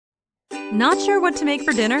Not sure what to make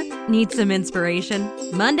for dinner? Need some inspiration?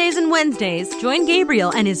 Mondays and Wednesdays, join Gabriel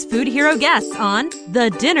and his food hero guests on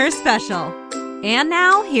The Dinner Special. And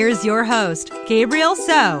now, here's your host, Gabriel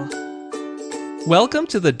So. Welcome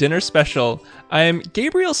to The Dinner Special. I am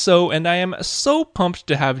Gabriel So, and I am so pumped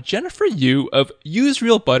to have Jennifer Yu of Use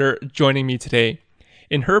Real Butter joining me today.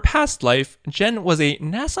 In her past life, Jen was a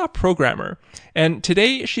NASA programmer, and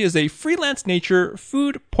today she is a freelance nature,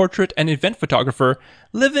 food, portrait, and event photographer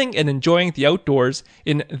living and enjoying the outdoors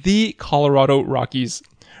in the Colorado Rockies.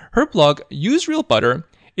 Her blog, Use Real Butter,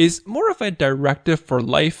 is more of a directive for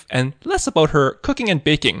life and less about her cooking and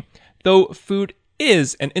baking, though food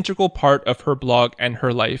is an integral part of her blog and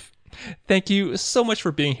her life. Thank you so much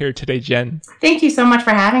for being here today, Jen. Thank you so much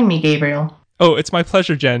for having me, Gabriel. Oh, it's my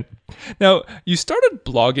pleasure, Jen. Now, you started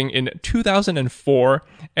blogging in 2004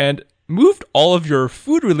 and moved all of your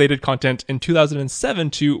food-related content in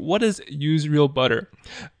 2007 to what is Use Real Butter.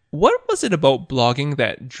 What was it about blogging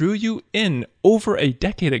that drew you in over a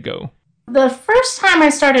decade ago? The first time I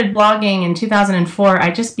started blogging in 2004,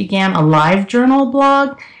 I just began a live journal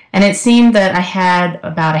blog, and it seemed that I had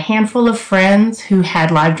about a handful of friends who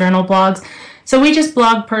had live journal blogs. So we just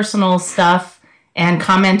blogged personal stuff and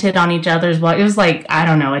commented on each other's blog. It was like, I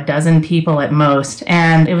don't know, a dozen people at most.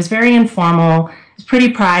 And it was very informal. It was pretty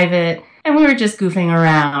private. And we were just goofing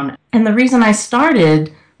around. And the reason I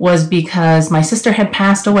started was because my sister had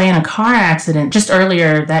passed away in a car accident just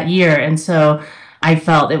earlier that year. And so I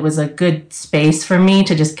felt it was a good space for me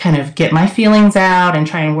to just kind of get my feelings out and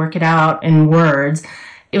try and work it out in words.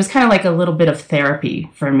 It was kind of like a little bit of therapy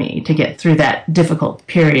for me to get through that difficult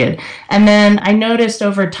period. And then I noticed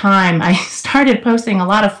over time, I started posting a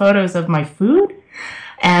lot of photos of my food.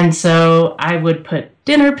 And so I would put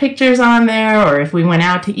dinner pictures on there, or if we went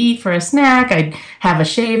out to eat for a snack, I'd have a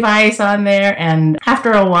shave ice on there. And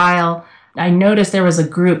after a while, I noticed there was a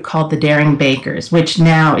group called the Daring Bakers, which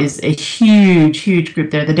now is a huge, huge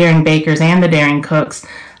group. They're the Daring Bakers and the Daring Cooks.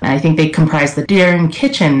 And I think they comprise the Daring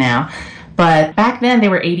Kitchen now. But back then, they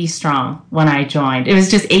were 80 strong when I joined. It was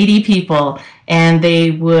just 80 people, and they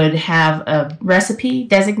would have a recipe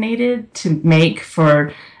designated to make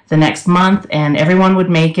for the next month, and everyone would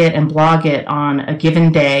make it and blog it on a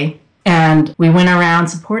given day. And we went around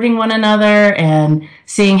supporting one another and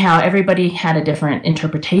seeing how everybody had a different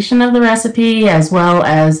interpretation of the recipe, as well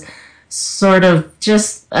as sort of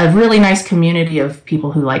just a really nice community of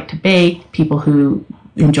people who like to bake, people who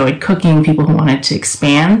enjoyed cooking, people who wanted to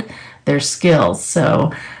expand their skills.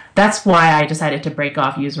 So that's why I decided to break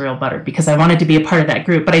off Use Real Butter, because I wanted to be a part of that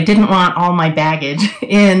group, but I didn't want all my baggage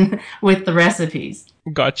in with the recipes.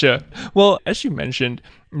 Gotcha. Well, as you mentioned,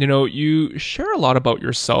 you share a lot about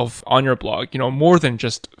yourself on your blog, more than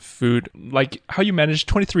just food, like how you managed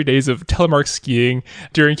 23 days of telemark skiing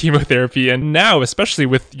during chemotherapy, and now, especially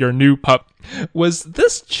with your new pup. Was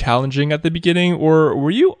this challenging at the beginning, or were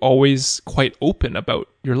you always quite open about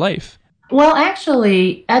your life? Well,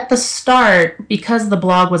 actually, at the start, because the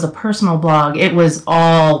blog was a personal blog, it was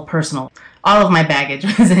all personal. All of my baggage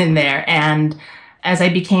was in there. And as I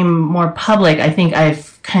became more public, I think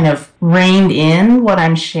I've kind of reined in what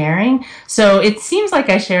I'm sharing. So it seems like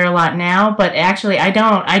I share a lot now, but actually I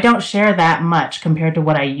don't share that much compared to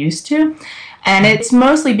what I used to. And it's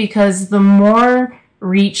mostly because the more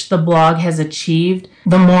reach the blog has achieved,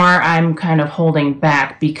 the more I'm kind of holding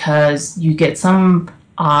back, because you get some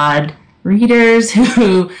odd readers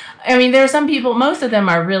who, there are some people, most of them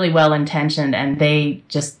are really well-intentioned, and they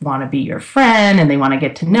just want to be your friend and they want to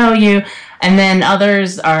get to know you. And then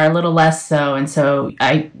others are a little less so. And so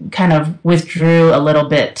I kind of withdrew a little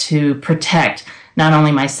bit to protect not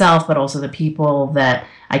only myself, but also the people that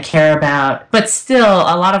I care about. But still,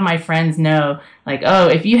 a lot of my friends know, like, oh,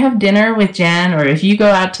 if you have dinner with Jen, or if you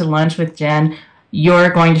go out to lunch with Jen,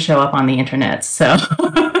 you're going to show up on the internet. So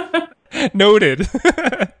Noted.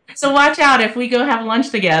 So watch out if we go have lunch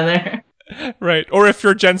together. Right. Or if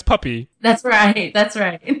you're Jen's puppy. That's right. That's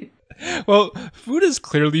right. Well, food is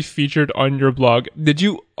clearly featured on your blog. Did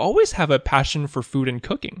you always have a passion for food and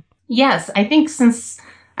cooking? Yes. I think since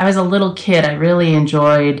I was a little kid, I really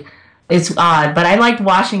enjoyed, it's odd, but I liked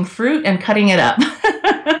washing fruit and cutting it up.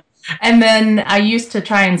 And then I used to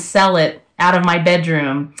try and sell it out of my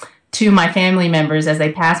bedroom to my family members as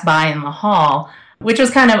they passed by in the hall, which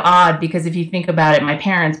was kind of odd, because if you think about it, my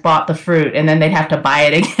parents bought the fruit and then they'd have to buy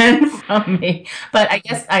it again from me. But I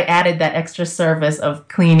guess I added that extra service of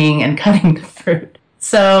cleaning and cutting the fruit.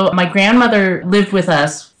 So my grandmother lived with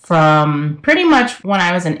us from pretty much when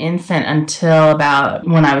I was an infant until about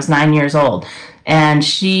when I was 9 years old. And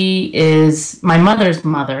she is my mother's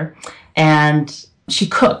mother. And She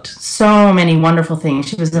cooked so many wonderful things.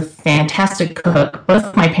 She was a fantastic cook. Both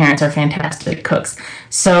of my parents are fantastic cooks.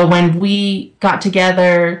 So when we got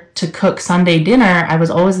together to cook Sunday dinner, I was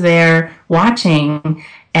always there watching.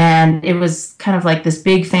 And it was kind of like this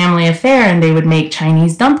big family affair. And they would make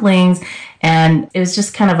Chinese dumplings. And it was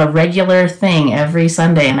just kind of a regular thing every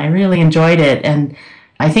Sunday. And I really enjoyed it. And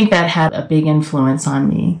I think that had a big influence on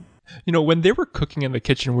me. When they were cooking in the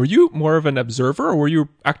kitchen, were you more of an observer or were you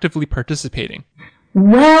actively participating?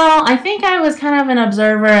 Well, I think I was kind of an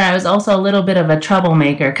observer. I was also a little bit of a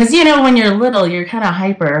troublemaker because, when you're little, you're kind of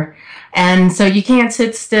hyper. And so you can't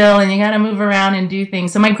sit still and you got to move around and do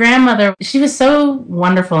things. So my grandmother, she was so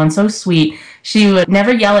wonderful and so sweet. She would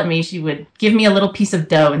never yell at me. She would give me a little piece of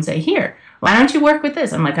dough and say, here, why don't you work with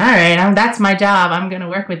this? I'm like, all right, that's my job. I'm going to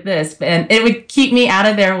work with this. And it would keep me out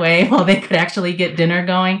of their way while they could actually get dinner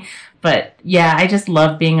going. But yeah, I just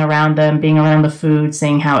loved being around them, being around the food,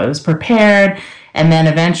 seeing how it was prepared. And then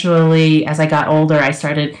eventually, as I got older, I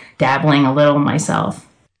started dabbling a little myself.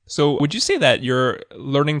 So would you say that your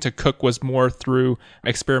learning to cook was more through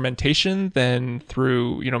experimentation than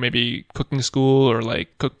through, maybe cooking school or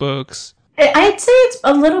like cookbooks? I'd say it's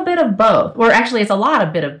a little bit of both, or actually it's a lot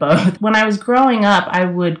of bit of both. When I was growing up, I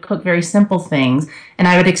would cook very simple things and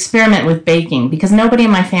I would experiment with baking because nobody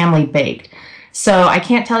in my family baked. So I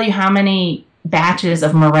can't tell you how many batches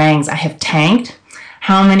of meringues I have tanked,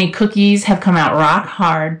 how many cookies have come out rock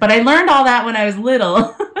hard. But I learned all that when I was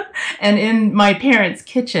little and in my parents'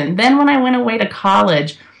 kitchen. Then when I went away to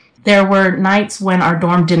college, there were nights when our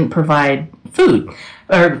dorm didn't provide food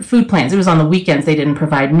or food plans. It was on the weekends they didn't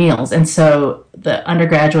provide meals. And so the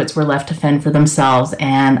undergraduates were left to fend for themselves.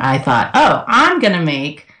 And I thought, I'm going to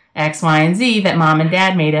make X, Y, and Z that mom and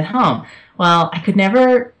dad made at home. Well, I could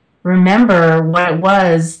never remember what it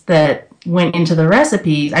was that went into the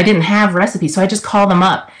recipes. I didn't have recipes, so I just call them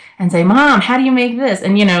up and say, Mom, how do you make this?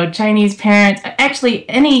 And, Chinese parents, actually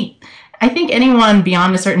I think anyone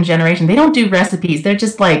beyond a certain generation, they don't do recipes. They're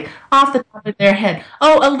just like off the top of their head.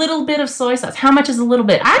 Oh, a little bit of soy sauce. How much is a little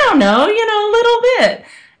bit? I don't know, a little bit.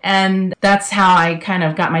 And that's how I kind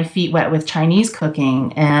of got my feet wet with Chinese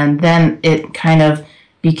cooking. And then it kind of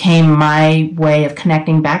became my way of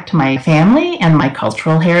connecting back to my family and my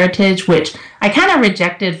cultural heritage, which I kind of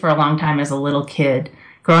rejected for a long time as a little kid.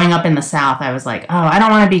 Growing up in the South, I was like, I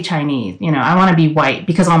don't want to be Chinese. I want to be white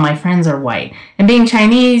because all my friends are white. And being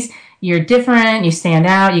Chinese, you're different, you stand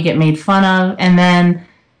out, you get made fun of. And then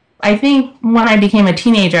I think when I became a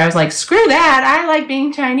teenager, I was like, screw that. I like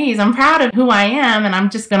being Chinese. I'm proud of who I am, and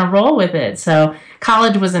I'm just going to roll with it. So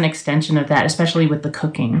college was an extension of that, especially with the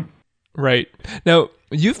cooking. Right. Now,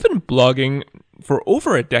 you've been blogging for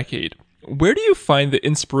over a decade. Where do you find the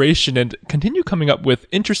inspiration and continue coming up with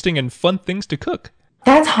interesting and fun things to cook?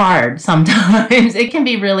 That's hard sometimes. It can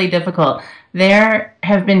be really difficult. There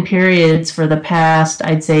have been periods for the past,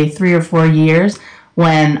 I'd say 3 or 4 years,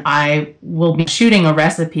 when I will be shooting a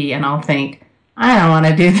recipe and I'll think, I don't want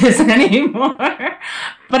to do this anymore.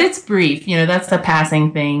 But it's brief, that's the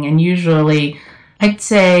passing thing. And usually I'd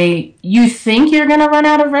say you think you're going to run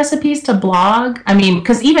out of recipes to blog. I mean,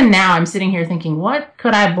 because even now I'm sitting here thinking, what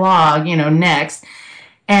could I blog, next?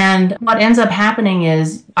 And what ends up happening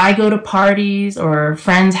is I go to parties or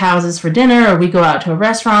friends' houses for dinner, or we go out to a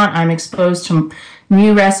restaurant. I'm exposed to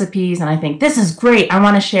new recipes and I think, this is great. I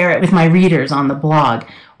want to share it with my readers on the blog.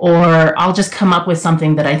 Or I'll just come up with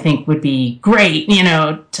something that I think would be great,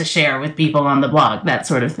 to share with people on the blog, that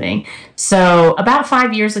sort of thing. So about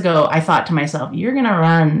 5 years ago, I thought to myself, you're going to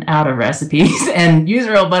run out of recipes and Use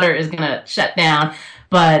Real Butter is going to shut down.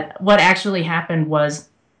 But what actually happened was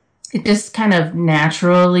it just kind of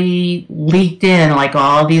naturally leaked in, like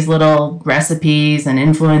all these little recipes and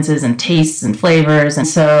influences and tastes and flavors. And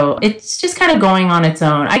so it's just kind of going on its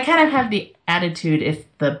own. I kind of have the attitude, if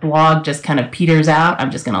the blog just kind of peters out,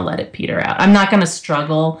 I'm just going to let it peter out. I'm not going to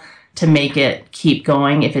struggle to make it keep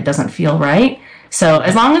going if it doesn't feel right. So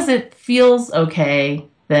as long as it feels okay,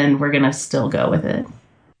 then we're going to still go with it.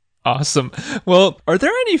 Awesome. Well, are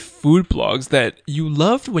there any food blogs that you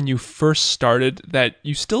loved when you first started that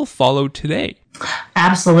you still follow today?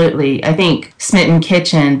 Absolutely. I think Smitten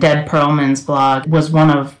Kitchen, Deb Perlman's blog, was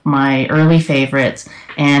one of my early favorites.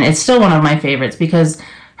 And it's still one of my favorites because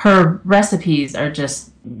her recipes are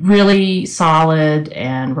just really solid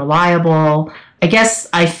and reliable. I guess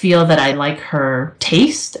I feel that I like her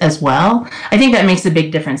taste as well. I think that makes a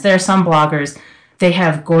big difference. There are some bloggers, they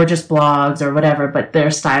have gorgeous blogs or whatever, but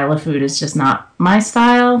their style of food is just not my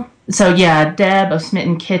style. So yeah, Deb of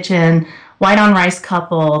Smitten Kitchen, White on Rice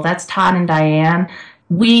Couple, that's Todd and Diane.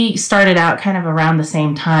 We started out kind of around the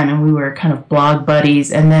same time and we were kind of blog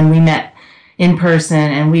buddies, and then we met in person,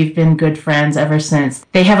 and we've been good friends ever since.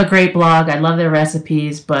 They have a great blog. I love their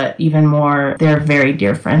recipes, but even more, they're very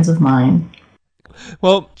dear friends of mine.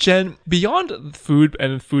 Well, Jen, beyond food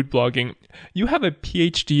and food blogging, you have a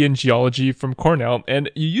PhD in geology from Cornell,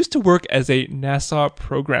 and you used to work as a NASA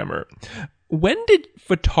programmer. When did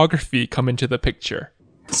photography come into the picture?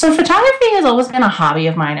 So photography has always been a hobby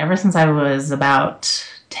of mine ever since I was about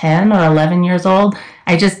 10 or 11 years old.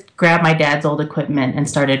 I just grabbed my dad's old equipment and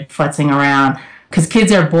started futzing around because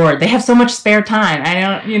kids are bored. They have so much spare time.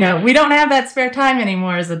 We don't have that spare time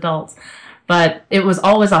anymore as adults. But it was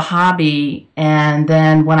always a hobby. And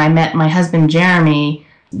then when I met my husband, Jeremy,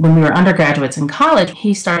 when we were undergraduates in college,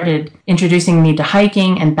 he started introducing me to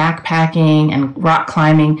hiking and backpacking and rock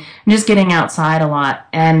climbing and just getting outside a lot.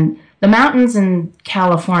 And the mountains in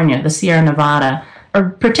California, the Sierra Nevada, are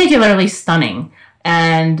particularly stunning.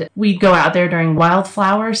 And we'd go out there during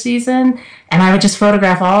wildflower season, and I would just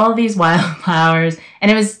photograph all these wildflowers.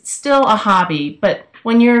 And it was still a hobby. But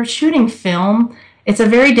when you're shooting film, it's a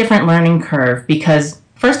very different learning curve because,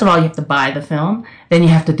 first of all, you have to buy the film, then you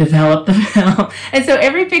have to develop the film. And so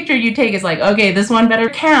every picture you take is like, okay, this one better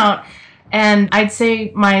count. And I'd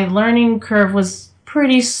say my learning curve was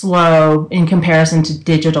pretty slow in comparison to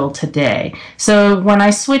digital today. So when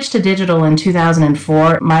I switched to digital in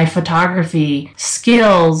 2004, my photography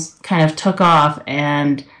skills kind of took off,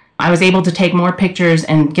 and I was able to take more pictures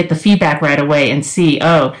and get the feedback right away and see,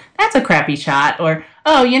 oh, that's a crappy shot, or,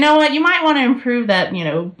 oh, you know what, you might want to improve that,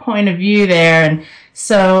 point of view there. And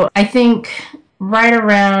so I think right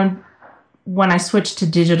around when I switched to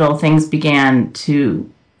digital, things began to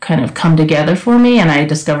kind of come together for me, and I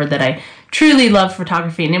discovered that I truly love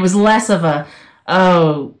photography. And it was less of a,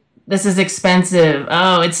 oh, this is expensive,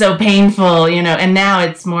 oh, it's so painful, and now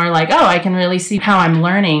it's more like, oh, I can really see how I'm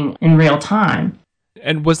learning in real time.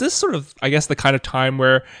 And was this sort of, I guess, the kind of time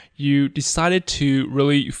where you decided to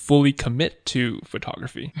really fully commit to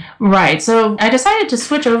photography? Right. So I decided to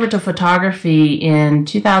switch over to photography in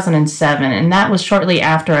 2007, and that was shortly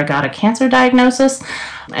after I got a cancer diagnosis.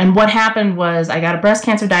 And what happened was I got a breast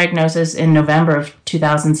cancer diagnosis in November of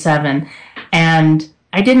 2007, and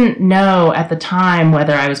I didn't know at the time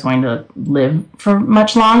whether I was going to live for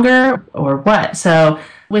much longer or what. So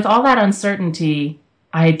with all that uncertainty,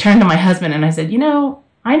 I turned to my husband and I said,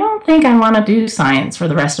 I don't think I want to do science for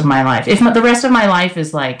the rest of my life. If the rest of my life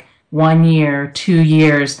is like 1 year, 2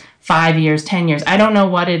 years, 5 years, 10 years, I don't know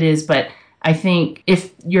what it is, but I think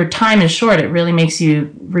if your time is short, it really makes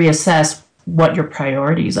you reassess what your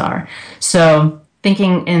priorities are. So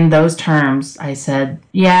thinking in those terms, I said,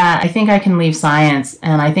 yeah, I think I can leave science,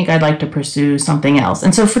 and I think I'd like to pursue something else.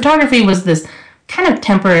 And so photography was this kind of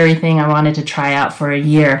temporary thing I wanted to try out for a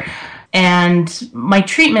year. And my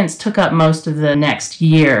treatments took up most of the next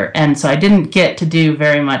year, and so I didn't get to do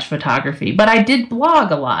very much photography. But I did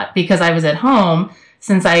blog a lot because I was at home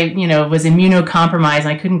since I, was immunocompromised.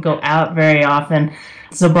 I couldn't go out very often,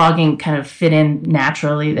 so blogging kind of fit in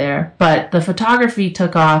naturally there. But the photography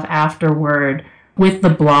took off afterward with the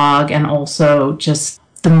blog, and also just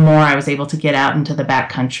the more I was able to get out into the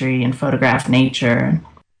backcountry and photograph nature.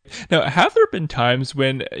 Now, have there been times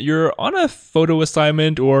when you're on a photo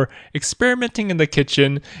assignment or experimenting in the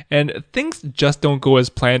kitchen and things just don't go as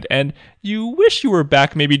planned and you wish you were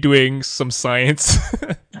back maybe doing some science?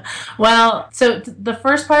 Well, so the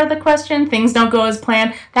first part of the question, things don't go as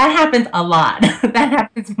planned, that happens a lot. That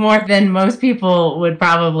happens more than most people would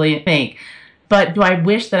probably think. But do I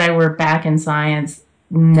wish that I were back in science?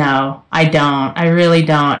 No, I don't. I really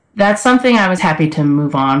don't. That's something I was happy to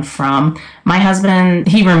move on from. My husband,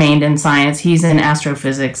 he remained in science. He's in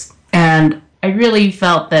astrophysics. And I really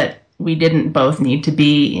felt that we didn't both need to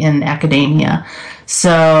be in academia.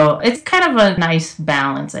 So it's kind of a nice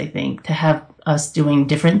balance, I think, to have us doing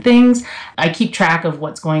different things. I keep track of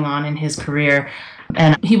what's going on in his career.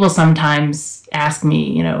 And he will sometimes ask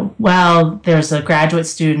me, well, there's a graduate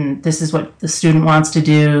student. This is what the student wants to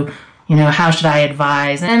do. How should I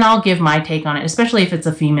advise? And I'll give my take on it, especially if it's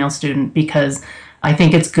a female student, because I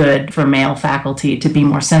think it's good for male faculty to be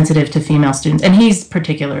more sensitive to female students. And he's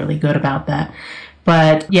particularly good about that.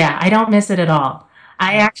 But yeah, I don't miss it at all.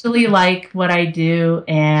 I actually like what I do,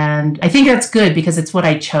 and I think that's good because it's what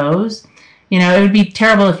I chose. It would be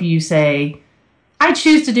terrible if you say, I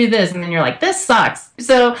choose to do this, and then you're like, this sucks.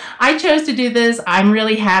 So I chose to do this. I'm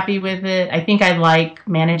really happy with it. I think I like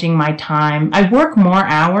managing my time. I work more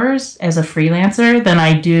hours as a freelancer than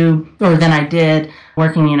I did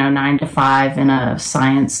working, 9 to 5 in a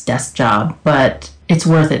science desk job, but it's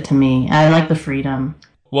worth it to me. I like the freedom.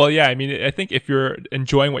 Well, yeah, I think if you're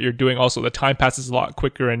enjoying what you're doing, also the time passes a lot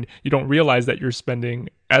quicker and you don't realize that you're spending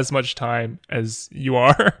as much time as you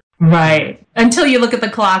are. Right. Until you look at the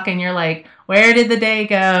clock and you're like, where did the day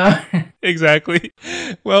go? Exactly.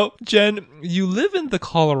 Well, Jen, you live in the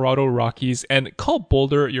Colorado Rockies and call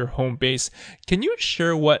Boulder your home base. Can you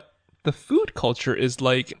share what the food culture is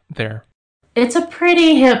like there? It's a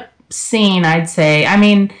pretty hip scene, I'd say. I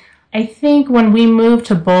mean, I think when we moved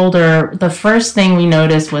to Boulder, the first thing we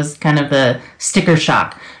noticed was kind of the sticker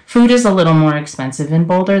shock. Food is a little more expensive in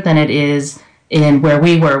Boulder than it is in where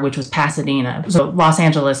we were, which was Pasadena. So Los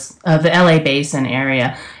Angeles, the LA basin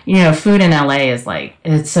area. Food in LA is like,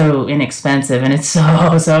 it's so inexpensive and it's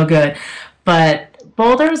so good. But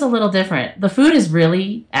Boulder is a little different. The food is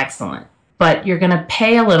really excellent, but you're going to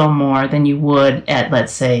pay a little more than you would at,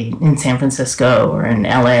 let's say, in San Francisco or in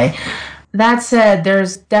LA. That said,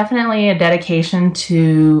 there's definitely a dedication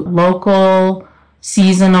to local,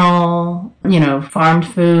 seasonal, farmed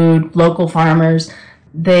food, local farmers.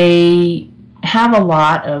 They have a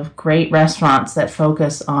lot of great restaurants that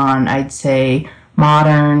focus on, I'd say,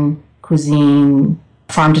 modern cuisine,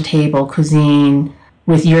 farm-to-table cuisine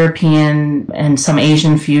with European and some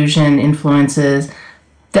Asian fusion influences.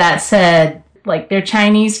 That said, like, their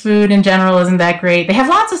Chinese food in general isn't that great. They have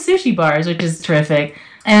lots of sushi bars, which is terrific.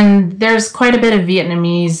 And there's quite a bit of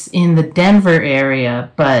Vietnamese in the Denver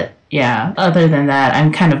area. But yeah, other than that,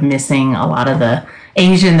 I'm kind of missing a lot of the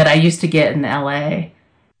Asian that I used to get in LA.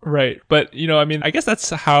 Right. But, I guess that's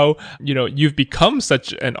how, you've become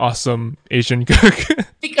such an awesome Asian cook.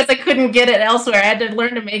 Because I couldn't get it elsewhere. I had to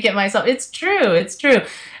learn to make it myself. It's true.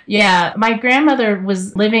 Yeah. My grandmother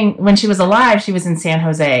was living, when she was alive, she was in San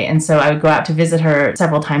Jose. And so I would go out to visit her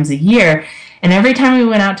several times a year. And every time we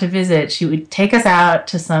went out to visit, she would take us out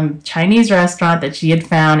to some Chinese restaurant that she had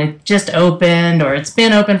found. It just opened, or it's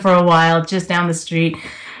been open for a while, just down the street.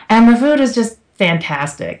 And the food is just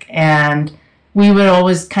fantastic. And we would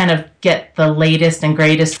always kind of get the latest and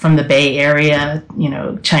greatest from the Bay Area,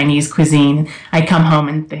 Chinese cuisine. I'd come home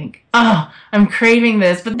and think, oh, I'm craving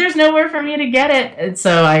this, but there's nowhere for me to get it. And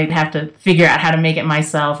so I'd have to figure out how to make it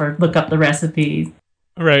myself or look up the recipes.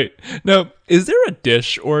 Right. Now, is there a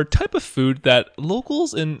dish or type of food that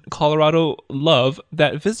locals in Colorado love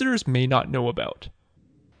that visitors may not know about?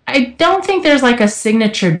 I don't think there's like a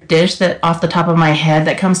signature dish that off the top of my head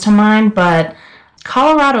that comes to mind, but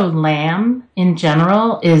Colorado lamb in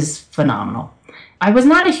general is phenomenal. I was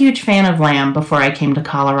not a huge fan of lamb before I came to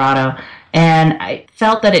Colorado, and I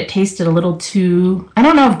felt that it tasted a little too, I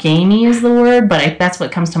don't know if gamey is the word, but that's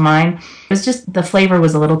what comes to mind. It was just, the flavor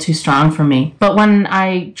was a little too strong for me. But when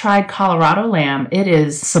I tried Colorado lamb, it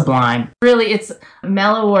is sublime. Really, it's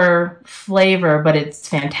mellower flavor, but it's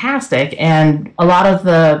fantastic. And a lot of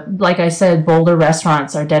the, like I said, Boulder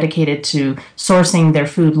restaurants are dedicated to sourcing their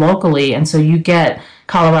food locally. And so you get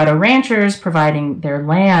Colorado ranchers providing their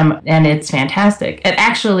lamb, and it's fantastic. And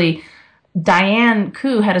actually, Diane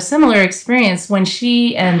Koo had a similar experience when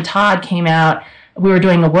she and Todd came out. We were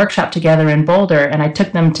doing a workshop together in Boulder, and I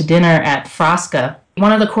took them to dinner at Frasca.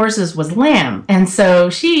 One of the courses was lamb. And so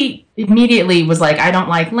she immediately was like, I don't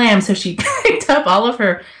like lamb. So she picked up all of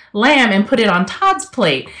her lamb and put it on Todd's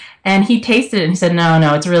plate. And he tasted it and he said,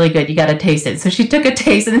 no, it's really good. You got to taste it. So she took a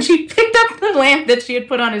taste and then she picked up the lamb that she had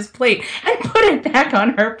put on his plate and put it back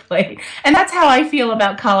on her plate. And that's how I feel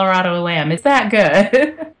about Colorado lamb. It's that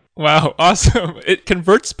good. Wow, awesome. It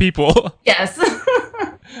converts people. Yes.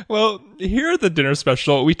 Well, here at the Dinner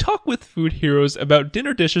Special, we talk with food heroes about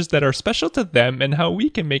dinner dishes that are special to them and how we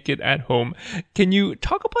can make it at home. Can you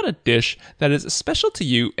talk about a dish that is special to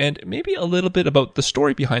you and maybe a little bit about the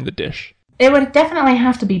story behind the dish? It would definitely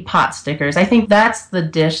have to be pot stickers. I think that's the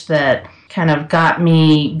dish that kind of got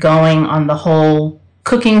me going on the whole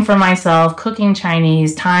cooking for myself, cooking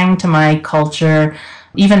Chinese, tying to my culture,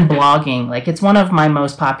 even blogging. Like, it's one of my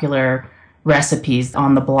most popular recipes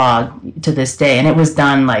on the blog to this day. And it was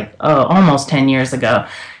done almost 10 years ago.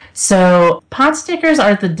 So pot stickers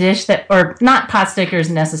are the dish that, or not pot stickers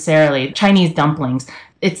necessarily, Chinese dumplings.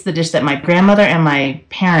 It's the dish that my grandmother and my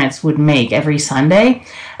parents would make every Sunday.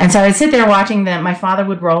 And so I'd sit there watching them. My father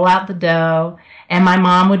would roll out the dough and my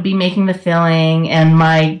mom would be making the filling, and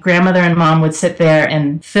my grandmother and mom would sit there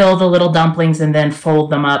and fill the little dumplings and then fold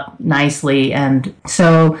them up nicely. And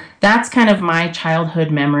so that's kind of my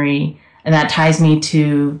childhood memory. And that ties me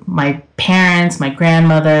to my parents, my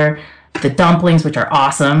grandmother, the dumplings, which are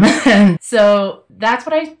awesome. And so that's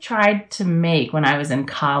what I tried to make when I was in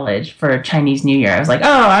college for Chinese New Year. I was like,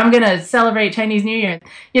 oh, I'm going to celebrate Chinese New Year.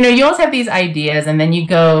 You know, you always have these ideas and then you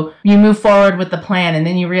move forward with the plan and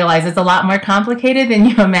then you realize it's a lot more complicated than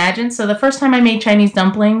you imagine. So the first time I made Chinese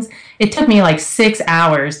dumplings, it took me 6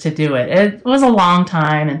 hours to do it. It was a long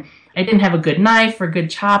time and I didn't have a good knife for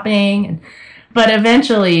good chopping. But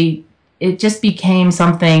eventually, it just became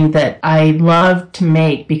something that I loved to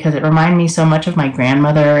make because it reminded me so much of my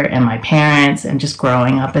grandmother and my parents and just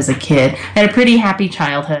growing up as a kid. I had a pretty happy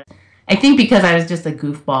childhood. I think because I was just a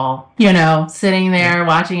goofball, sitting there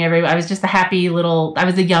watching everybody. I was just a happy I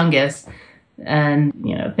was the youngest, and,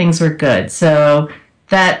 things were good. So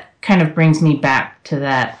that kind of brings me back to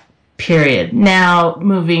that period. Now,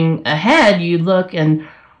 moving ahead, you look and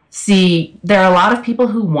see there are a lot of people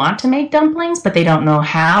who want to make dumplings, but they don't know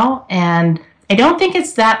how. And I don't think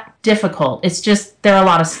it's that difficult. It's just there are a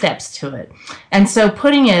lot of steps to it. And so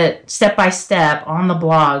putting it step by step on the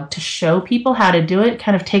blog to show people how to do it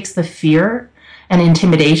kind of takes the fear and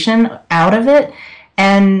intimidation out of it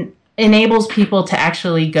and enables people to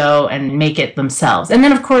actually go and make it themselves. And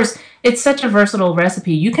then, of course, it's such a versatile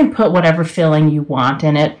recipe. You can put whatever filling you want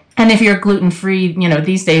in it. And if you're gluten-free,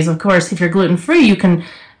 these days, of course, if you're gluten-free, you can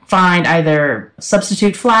find either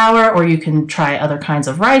substitute flour, or you can try other kinds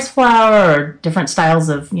of rice flour or different styles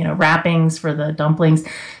of, wrappings for the dumplings.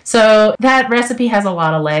 So that recipe has a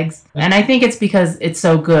lot of legs. And I think it's because it's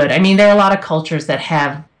so good. I mean, there are a lot of cultures that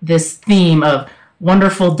have this theme of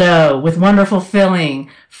wonderful dough with wonderful filling,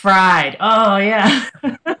 fried. Oh, yeah.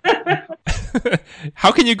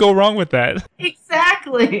 How can you go wrong with that?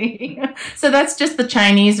 Exactly. So that's just the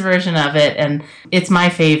Chinese version of it, and it's my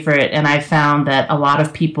favorite, and I've found that a lot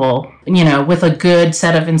of people, with a good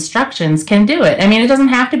set of instructions can do it. I mean, it doesn't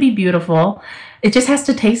have to be beautiful. It just has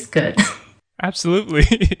to taste good.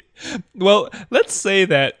 Absolutely. Well, let's say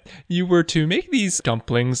that you were to make these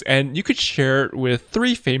dumplings and you could share it with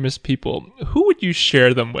 3 famous people. Who would you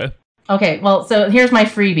share them with? Okay, well, so here's my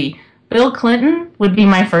freebie. Bill Clinton would be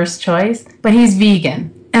my first choice, but he's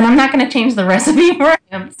vegan. And I'm not going to change the recipe for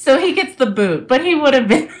him, so he gets the boot. But he would have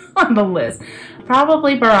been on the list.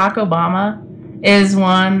 Probably Barack Obama is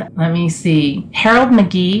one. Let me see. Harold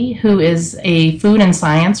McGee, who is a food and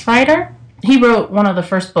science writer. He wrote one of the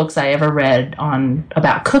first books I ever read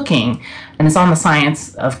about cooking, and it's on the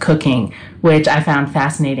science of cooking, which I found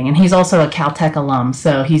fascinating. And he's also a Caltech alum,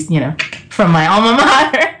 so he's, from my alma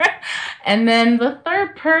mater. And then the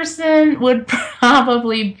third person would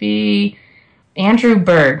probably be Andrew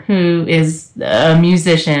Bird, who is a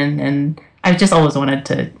musician, and I've just wanted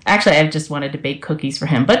to bake cookies for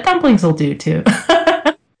him, but dumplings will do too.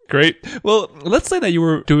 Great. Well, let's say that you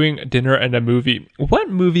were doing dinner and a movie. What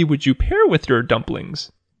movie would you pair with your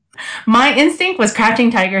dumplings? My instinct was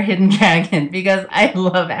Crouching Tiger, Hidden Dragon, because I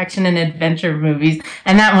love action and adventure movies,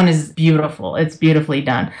 and that one is beautiful. It's beautifully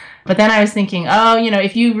done. But then I was thinking,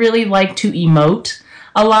 if you really like to emote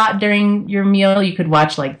a lot during your meal, you could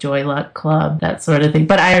watch like Joy Luck Club, that sort of thing.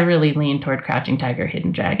 But I really lean toward Crouching Tiger,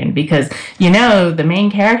 Hidden Dragon because, the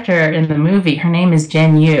main character in the movie, her name is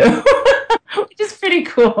Jen Yu, which is pretty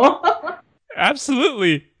cool.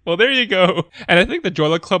 Absolutely. Well, there you go. And I think the Joy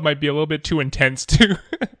Luck Club might be a little bit too intense too.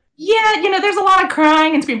 Yeah, there's a lot of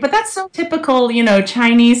crying and screaming, but that's so typical,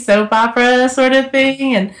 Chinese soap opera sort of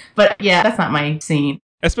thing. But yeah, that's not my scene.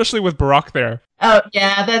 Especially with Barack there. Oh,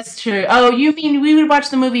 yeah, that's true. Oh, you mean we would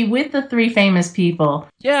watch the movie with the 3 famous people?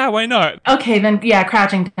 Yeah, why not? Okay, then, yeah,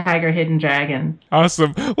 Crouching Tiger, Hidden Dragon.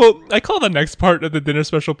 Awesome. Well, I call the next part of the Dinner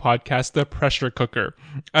Special podcast the pressure cooker.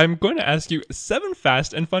 I'm going to ask you 7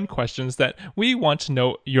 fast and fun questions that we want to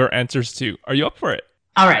know your answers to. Are you up for it?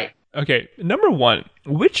 All right. Okay, number 1,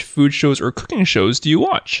 which food shows or cooking shows do you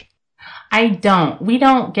watch? I don't. We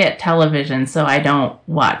don't get television, so I don't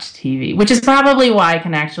watch TV, which is probably why I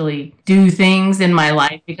can actually do things in my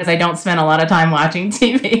life because I don't spend a lot of time watching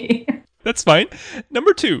TV. That's fine.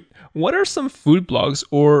 Number 2, what are some food blogs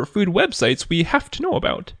or food websites we have to know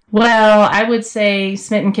about? Well, I would say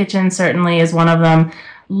Smitten Kitchen certainly is one of them.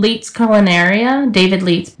 Leit's Culinaria, David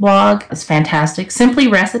Leit's blog, is fantastic. Simply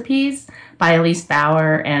Recipes by Elise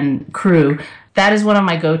Bauer and crew. That is one of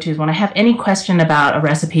my go-tos. When I have any question about a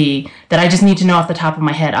recipe that I just need to know off the top of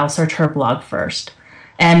my head, I'll search her blog first.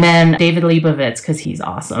 And then David Leibovitz, because he's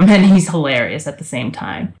awesome and he's hilarious at the same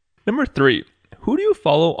time. Number 3, who do you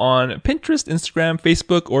follow on Pinterest, Instagram,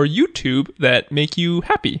 Facebook, or YouTube that make you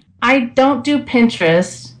happy? I don't do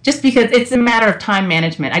Pinterest just because it's a matter of time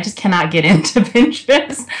management. I just cannot get into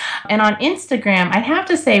Pinterest. And on Instagram, I'd have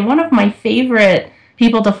to say one of my favorite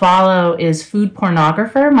people to follow is food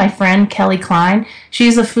pornographer, my friend Kelly Klein.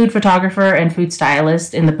 She's a food photographer and food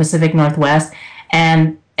stylist in the Pacific Northwest,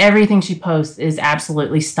 and everything she posts is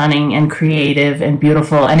absolutely stunning and creative and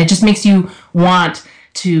beautiful, and it just makes you want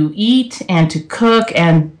to eat and to cook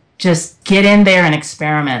and just get in there and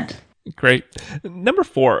experiment. Great. Number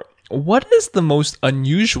 4, what is the most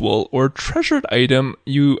unusual or treasured item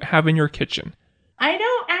you have in your kitchen? I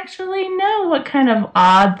don't actually know what kind of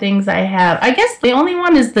odd things I have. I guess the only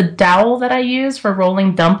one is the dowel that I use for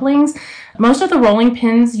rolling dumplings. Most of the rolling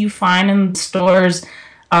pins you find in stores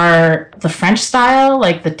are the French style,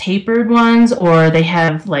 like the tapered ones, or they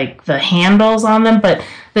have like the handles on them. But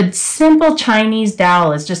the simple Chinese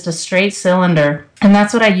dowel is just a straight cylinder. And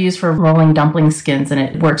that's what I use for rolling dumpling skins, and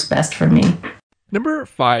it works best for me. Number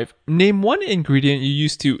 5, name one ingredient you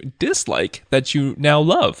used to dislike that you now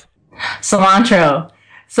love. Cilantro.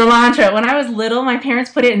 When I was little, my parents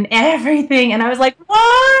put it in everything, and I was like,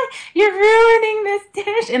 "What? You're ruining this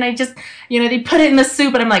dish!" And I just, they put it in the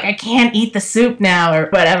soup, and I'm like, I can't eat the soup now, or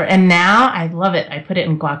whatever. And now I love it. I put it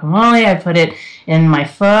in guacamole. I put it in my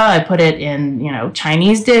pho. I put it in,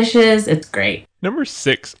 Chinese dishes. It's great. Number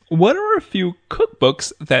 6, what are a few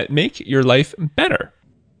cookbooks that make your life better?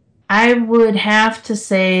 I would have to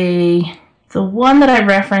say the one that I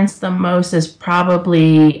reference the most is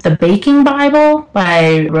probably The Baking Bible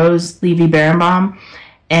by Rose Levy Berenbaum.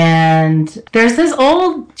 And there's this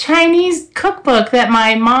old Chinese cookbook that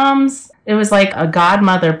my mom's, it was like a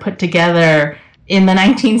godmother put together in the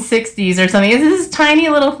 1960s or something. It's this tiny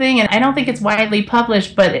little thing, and I don't think it's widely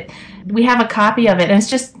published, but we have a copy of it. And it's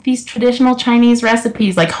just these traditional Chinese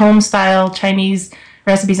recipes, like home-style Chinese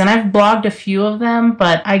recipes. And I've blogged a few of them,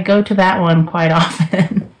 but I go to that one quite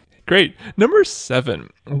often. Great. Number 7,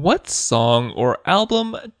 what song or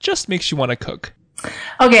album just makes you want to cook?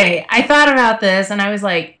 Okay, I thought about this and I was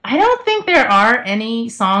like, I don't think there are any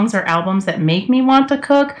songs or albums that make me want to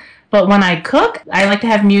cook, but when I cook, I like to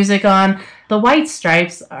have music on. The White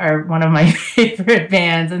Stripes are one of my favorite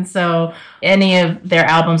bands, and so any of their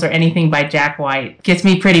albums or anything by Jack White gets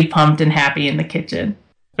me pretty pumped and happy in the kitchen.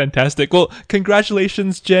 Fantastic. Well,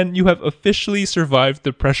 congratulations, Jen. You have officially survived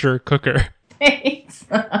the pressure cooker. Thanks.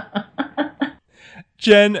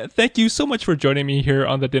 Jen, thank you so much for joining me here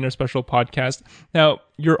on the Dinner Special podcast. Now,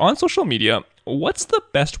 you're on social media. What's the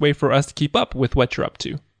best way for us to keep up with what you're up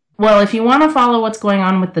to? Well, if you want to follow what's going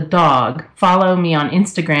on with the dog, follow me on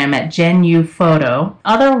Instagram at JenUPhoto.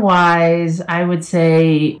 Otherwise, I would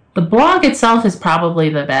say the blog itself is probably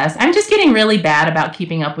the best. I'm just getting really bad about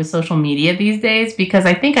keeping up with social media these days because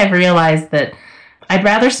I think I've realized that I'd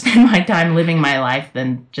rather spend my time living my life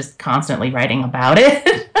than just constantly writing about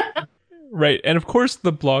it. Right. And of course,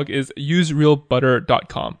 the blog is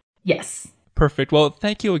userealbutter.com. Yes. Perfect. Well,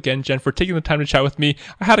 thank you again, Jen, for taking the time to chat with me.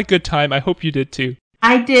 I had a good time. I hope you did too.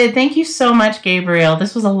 I did. Thank you so much, Gabriel.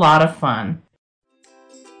 This was a lot of fun.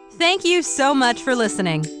 Thank you so much for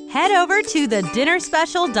listening. Head over to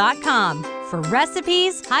thedinnerspecial.com for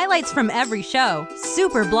recipes, highlights from every show,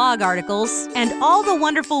 super blog articles, and all the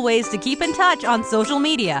wonderful ways to keep in touch on social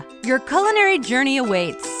media. Your culinary journey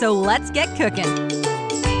awaits, so let's get cooking.